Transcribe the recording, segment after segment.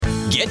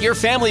Get your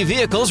family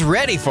vehicles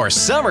ready for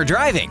summer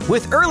driving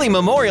with early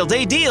Memorial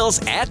Day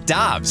deals at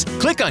Dobbs.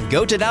 Click on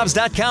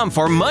GoToDobbs.com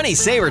for money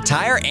saver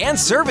tire and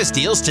service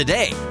deals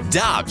today.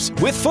 Dobbs,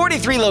 with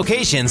 43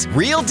 locations,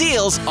 real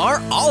deals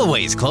are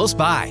always close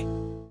by.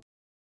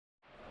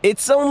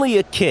 It's only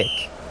a kick,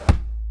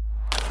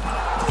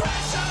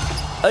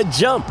 a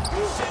jump,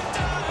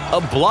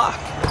 a block.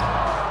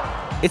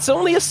 It's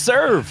only a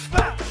serve.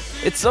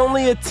 It's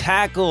only a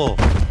tackle,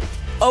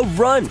 a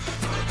run.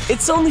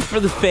 It's only for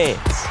the fans.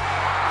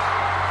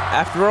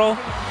 After all,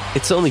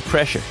 it's only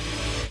pressure.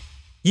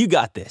 You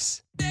got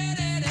this.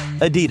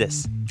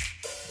 Adidas.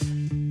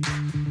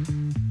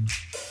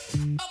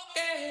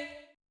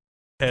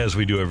 As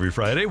we do every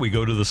Friday, we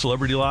go to the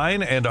Celebrity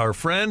Line, and our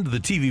friend,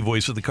 the TV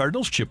voice of the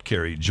Cardinals, Chip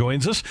Caray,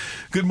 joins us.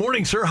 Good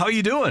morning, sir. How are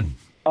you doing?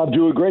 I'm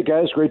doing great,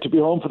 guys. Great to be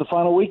home for the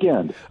final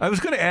weekend. I was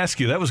going to ask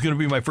you, that was going to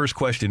be my first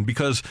question,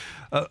 because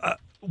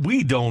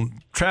we don't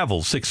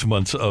travel 6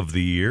 months of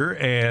the year,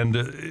 and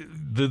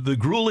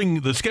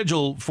the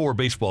schedule for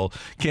baseball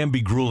can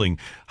be grueling.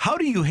 How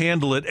do you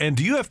handle it, and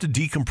do you have to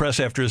decompress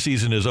after a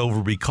season is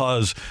over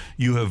because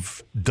you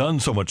have done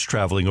so much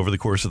traveling over the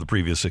course of the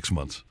previous 6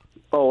 months?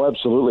 Oh,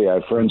 absolutely. I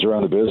have friends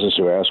around the business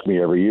who ask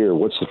me every year,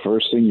 what's the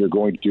first thing you're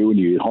going to do when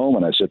you get home?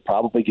 And I said,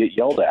 probably get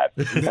yelled at.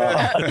 Because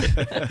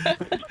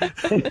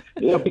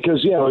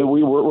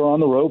we're on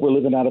the road. We're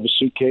living out of a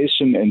suitcase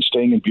and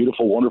staying in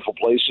beautiful, wonderful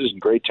places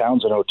and great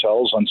towns and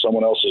hotels on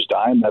someone else's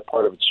dime. That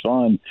part of it's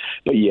fun.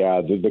 But,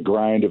 the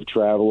grind of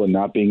travel and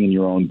not being in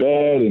your own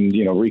bed and,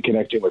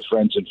 reconnecting with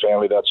friends and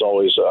family, that's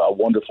always a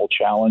wonderful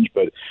challenge.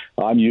 But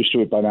I'm used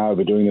to it by now. I've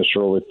been doing this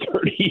for over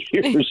 30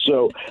 years.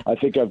 So I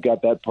think I've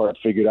got that part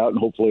figured out.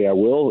 And hopefully I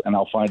will, and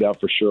I'll find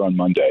out for sure on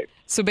Monday.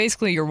 So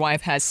basically your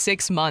wife has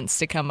 6 months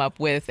to come up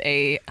with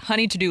a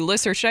honey to-do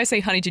list, or should I say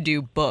honey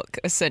to-do book,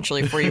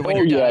 essentially, for you when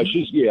you're done.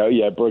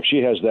 Brooke, she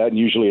has that, and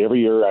usually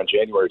every year on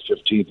January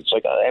 15th, it's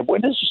like,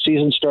 when does the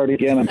season start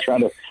again? I'm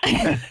trying to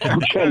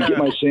get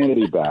my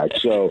sanity back.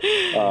 So,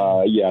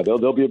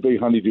 there'll be a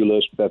big honey-to-do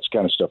list, but that's the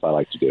kind of stuff I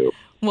like to do.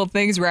 Well,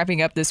 things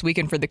wrapping up this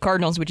weekend for the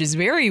Cardinals, which is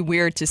very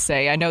weird to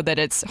say. I know that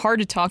it's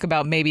hard to talk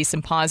about maybe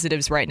some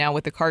positives right now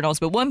with the Cardinals,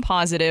 but one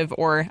positive,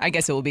 or I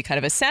guess it will be kind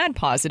of a sad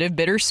positive,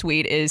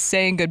 bittersweet, is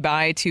saying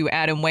goodbye to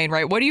Adam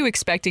Wainwright. What are you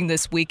expecting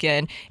this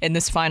weekend in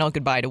this final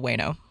goodbye to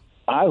Waino?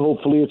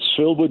 Hopefully it's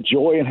filled with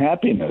joy and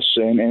happiness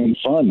and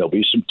fun. There'll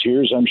be some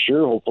tears, I'm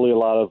sure, hopefully a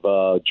lot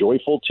of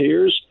joyful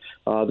tears.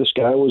 This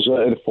guy was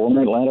a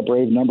former Atlanta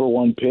Brave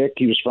 #1 pick.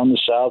 He was from the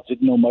South,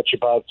 didn't know much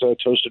about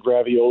toasted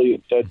ravioli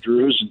and fed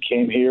Drews, and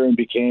came here and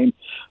became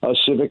a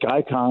civic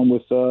icon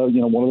with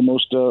one of the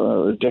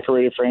most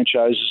decorated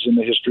franchises in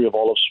the history of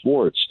all of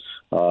sports.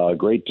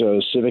 Great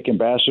civic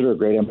ambassador, a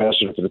great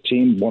ambassador for the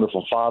team,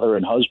 wonderful father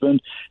and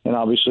husband, and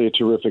obviously a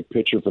terrific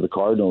pitcher for the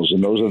Cardinals.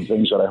 And those are the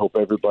things that I hope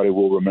everybody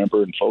will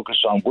remember and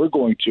focus on. We're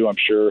going to, I'm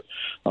sure,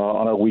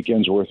 on our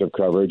weekend's worth of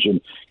coverage. And,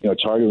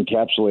 it's hard to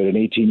encapsulate an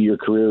 18-year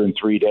career in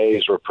 3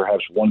 days or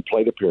perhaps one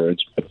plate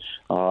appearance. But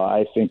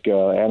I think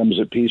Adam's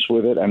at peace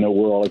with it. I know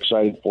we're all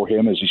excited for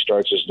him as he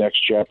starts his next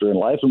chapter in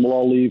life, and we'll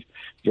all leave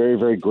very,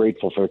 very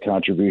grateful for the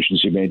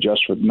contributions he made,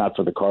 not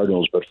for the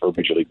Cardinals, but for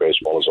Major League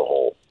Baseball as a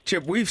whole.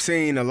 Chip, we've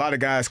seen a lot of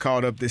guys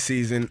called up this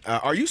season.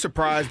 Are you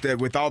surprised that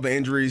with all the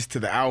injuries to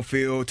the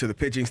outfield, to the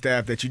pitching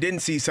staff, that you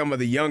didn't see some of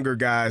the younger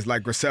guys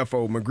like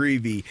Graceffo,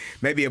 McGreevy,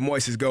 maybe a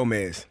Moises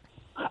Gomez?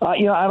 I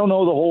don't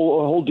know the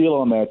whole deal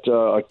on that,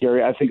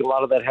 Gary. I think a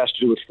lot of that has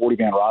to do with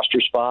 40-man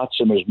roster spots,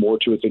 and there's more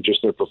to it than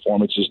just their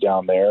performances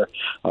down there.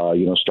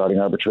 Starting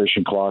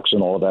arbitration clocks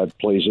and all of that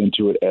plays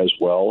into it as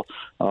well.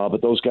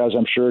 But those guys,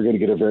 I'm sure, are going to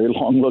get a very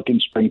long look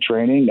in spring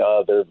training.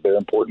 They're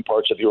important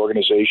parts of the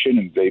organization,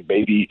 and they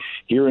may be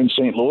here in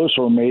St. Louis,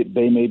 or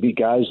they may be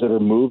guys that are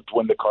moved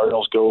when the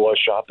Cardinals go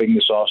shopping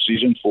this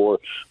offseason for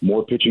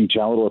more pitching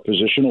talent or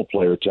positional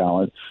player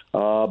talent.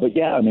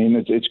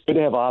 It's good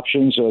to have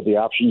options. The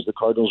options the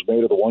Cardinals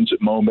made are the ones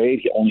that Mo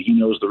made. Only he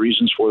knows the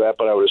reasons for that,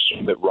 but I would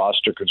assume that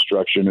roster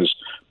construction is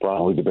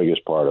probably the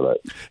biggest part of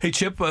it. Hey,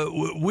 Chip,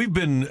 we've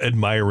been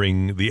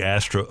admiring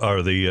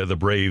the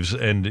Braves,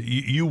 and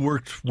you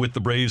worked with the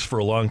Braves for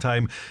a long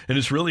time, and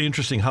it's really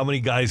interesting how many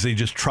guys they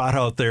just trot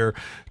out there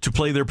to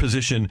play their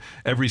position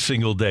every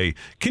single day.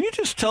 Can you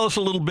just tell us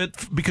a little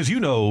bit, because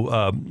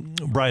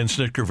Brian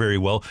Snitker very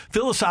well,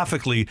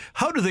 philosophically,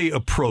 how do they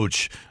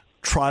approach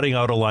trotting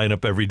out a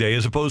lineup every day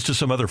as opposed to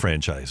some other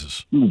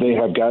franchises? They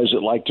have guys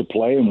that like to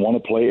play and want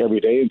to play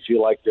every day and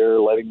feel like they're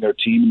letting their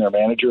team and their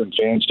manager and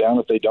fans down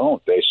if they don't.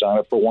 They sign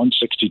up for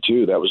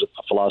 162. That was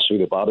a philosophy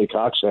that Bobby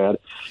Cox had,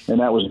 and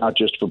that was not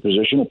just for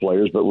positional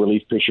players but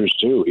relief pitchers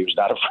too. He was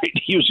not afraid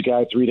to use a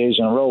guy 3 days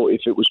in a row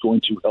if it was going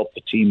to help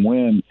the team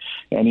win,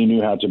 and he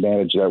knew how to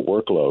manage that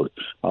workload.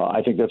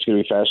 I think that's going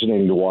to be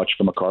fascinating to watch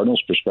from a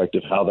Cardinals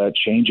perspective, how that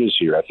changes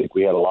here. I think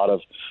we had a lot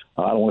of,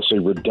 I don't want to say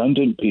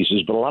redundant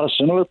pieces, but a lot of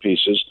similar pieces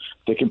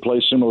that can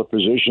play similar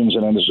positions.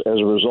 And as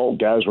a result,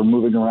 guys were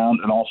moving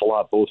around an awful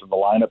lot, both in the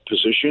lineup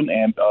position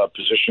and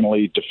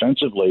positionally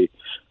defensively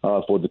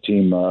for the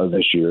team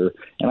this year.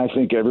 And I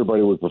think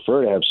everybody would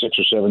prefer to have 6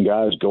 or 7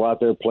 guys go out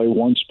there, play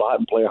one spot,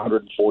 and play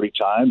 140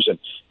 times. And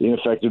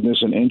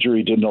ineffectiveness and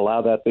injury didn't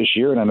allow that this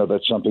year. And I know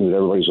that's something that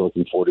everybody's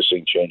looking forward to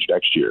seeing change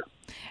next year.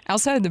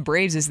 Outside of the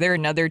Braves, is there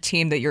another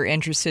team that you're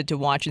interested to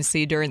watch and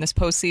see during this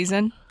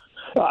postseason?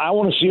 I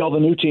want to see all the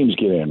new teams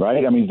get in,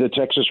 right? I mean, the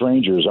Texas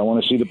Rangers. I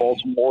want to see the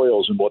Baltimore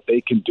Orioles and what they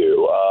can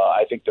do.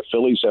 I think the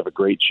Phillies have a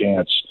great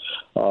chance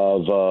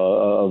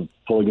of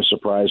pulling a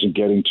surprise and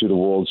getting to the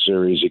World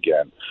Series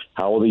again.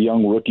 How will the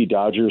young rookie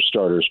Dodgers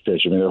starters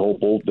pitch? I mean, their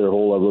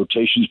whole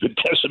rotation's been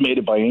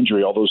decimated by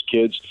injury. All those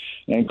kids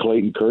and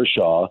Clayton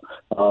Kershaw.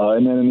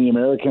 And then in the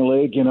American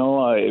League,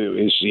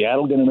 is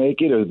Seattle going to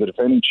make it? Or the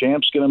defending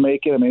champs going to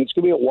make it? I mean, it's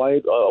going to be a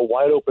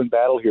wide open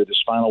battle here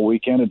this final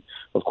weekend. And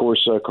of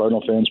course,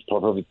 Cardinal fans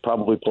probably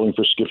pulling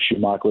for Skip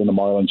Schumacher and the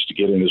Marlins to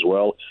get in as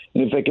well.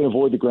 And if they can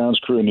avoid the grounds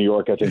crew in New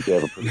York, I think they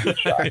have a pretty good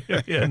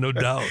shot. Yeah, no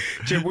doubt.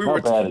 Jim, How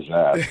bad is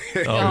that?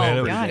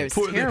 Oh, God, it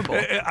was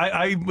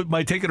terrible.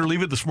 My take it or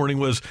leave it this morning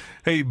was,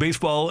 hey,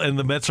 baseball and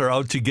the Mets are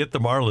out to get the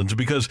Marlins,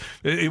 because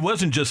it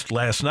wasn't just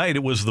last night,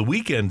 it was the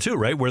weekend too,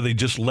 right, where they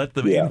just let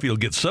the infield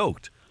get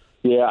soaked.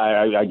 Yeah,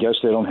 I guess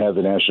they don't have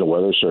the National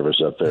Weather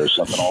Service up there or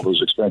something. All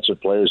those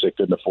expensive players, they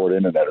couldn't afford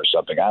internet or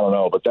something. I don't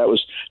know, but that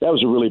was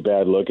a really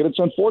bad look. And it's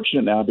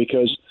unfortunate now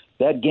because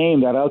that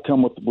game, that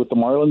outcome with the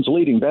Marlins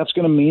leading, that's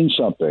going to mean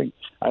something.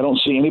 I don't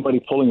see anybody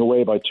pulling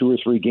away by 2 or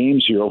 3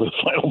 games here over the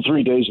final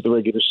 3 days of the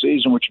regular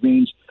season, which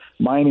means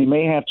Miami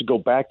may have to go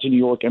back to New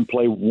York and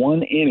play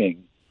one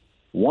inning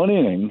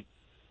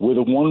with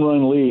a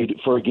 1-run lead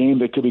for a game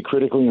that could be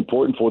critically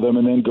important for them,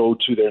 and then go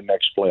to their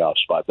next playoff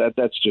spot.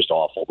 That's just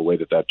awful, the way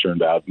that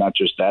turned out, not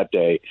just that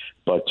day,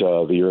 but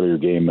the earlier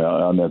game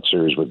on that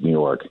series with New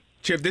York.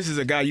 Chip, this is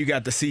a guy you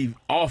got to see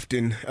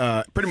often,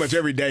 pretty much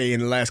every day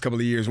in the last couple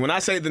of years. When I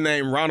say the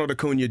name Ronald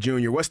Acuna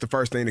Jr., what's the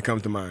first thing that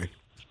comes to mind?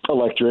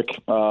 Electric.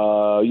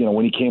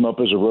 When he came up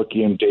as a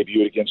rookie and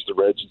debuted against the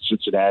Reds in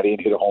Cincinnati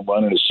and hit a home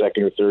run in his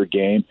second or third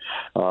game,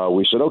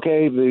 we said,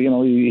 okay,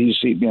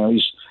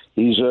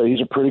 he's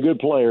a pretty good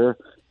player,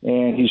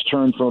 and he's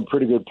turned from a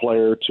pretty good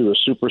player to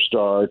a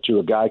superstar to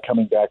a guy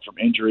coming back from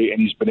injury,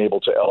 and he's been able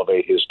to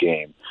elevate his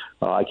game.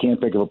 I can't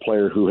think of a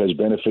player who has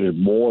benefited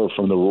more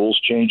from the rules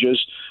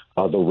changes.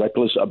 The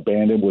reckless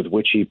abandon with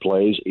which he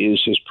plays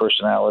is his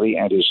personality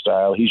and his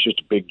style. He's just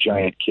a big,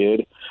 giant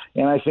kid.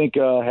 And I think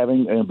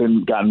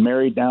having gotten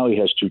married now, he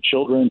has 2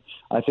 children.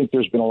 I think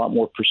there's been a lot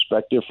more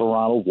perspective for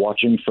Ronald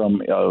watching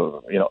from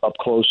up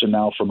close and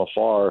now from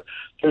afar.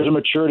 There's a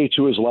maturity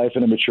to his life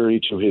and a maturity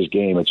to his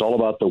game. It's all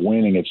about the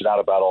winning. It's not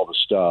about all the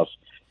stuff.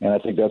 And I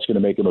think that's going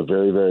to make him a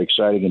very, very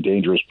exciting and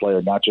dangerous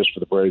player, not just for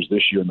the Braves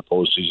this year in the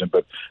postseason,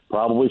 but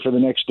probably for the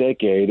next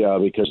decade,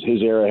 because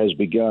his era has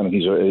begun, and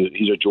he's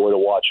a joy to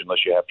watch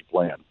unless you have to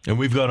play him. And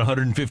we've got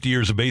 150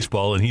 years of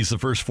baseball, and he's the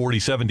first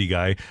 40-70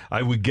 guy.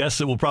 I would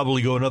guess it will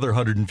probably go another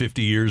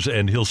 150 years,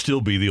 and he'll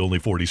still be the only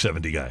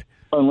 40-70 guy.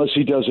 Unless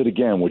he does it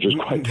again, which is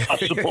quite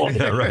possible in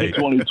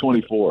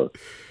 2024.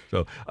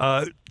 So,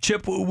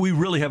 Chip, we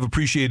really have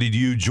appreciated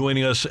you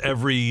joining us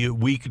every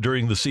week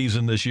during the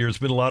season this year. It's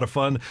been a lot of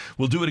fun.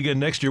 We'll do it again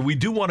next year. We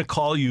do want to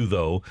call you,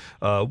 though.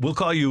 We'll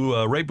call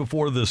you right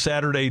before the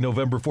Saturday,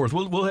 November 4th.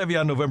 We'll have you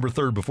on November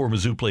 3rd before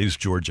Mizzou plays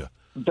Georgia.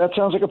 That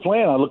sounds like a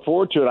plan. I look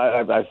forward to it.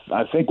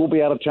 I think we'll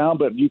be out of town,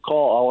 but you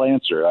call, I'll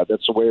answer.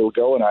 That's the way it will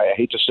go, and I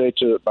hate to say it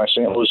to my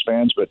St. Louis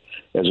fans, but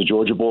as a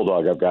Georgia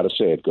Bulldog, I've got to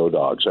say it. Go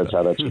Dogs. That's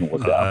how that's going to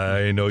work out.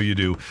 I know you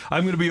do.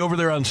 I'm going to be over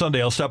there on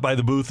Sunday. I'll stop by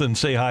the booth and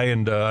say hi,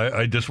 and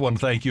I just want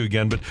to thank you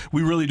again. But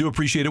we really do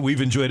appreciate it.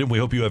 We've enjoyed it, and we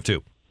hope you have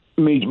too.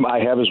 I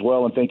have as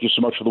well, and thank you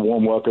so much for the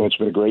warm welcome. It's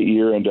been a great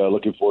year, and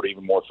looking forward to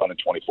even more fun in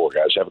 24,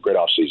 guys. Have a great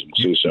offseason. We'll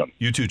see you soon.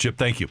 You too, Chip.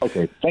 Thank you.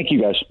 Okay. Thank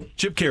you, guys.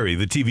 Chip Caray,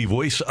 the TV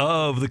voice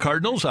of the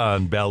Cardinals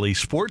on Bally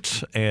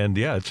Sports. And,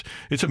 yeah,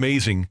 it's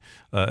amazing.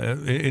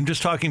 And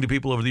just talking to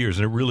people over the years,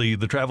 and it really,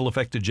 the travel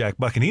affected Jack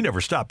Buck, and he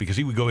never stopped because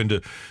he would go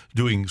into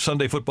doing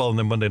Sunday football and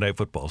then Monday night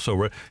football.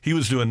 So he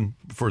was doing,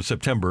 for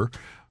September,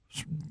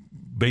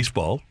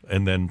 baseball,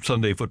 and then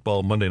Sunday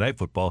football, Monday night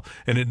football,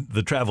 and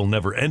the travel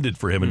never ended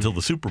for him until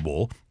the Super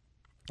Bowl,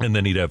 and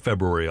then he'd have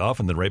February off,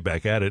 and then right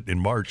back at it in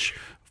March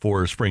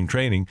for spring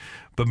training.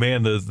 But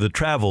man, the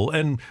travel,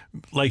 and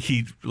like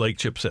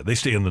Chip said, they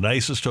stay in the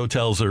nicest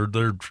hotels.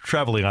 They're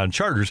traveling on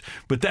charters,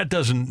 but that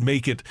doesn't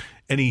make it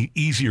any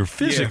easier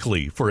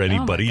physically for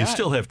anybody. You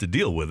still have to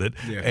deal with it,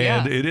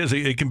 and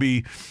it can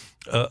be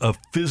a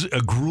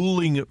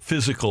grueling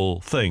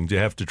physical thing to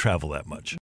have to travel that much.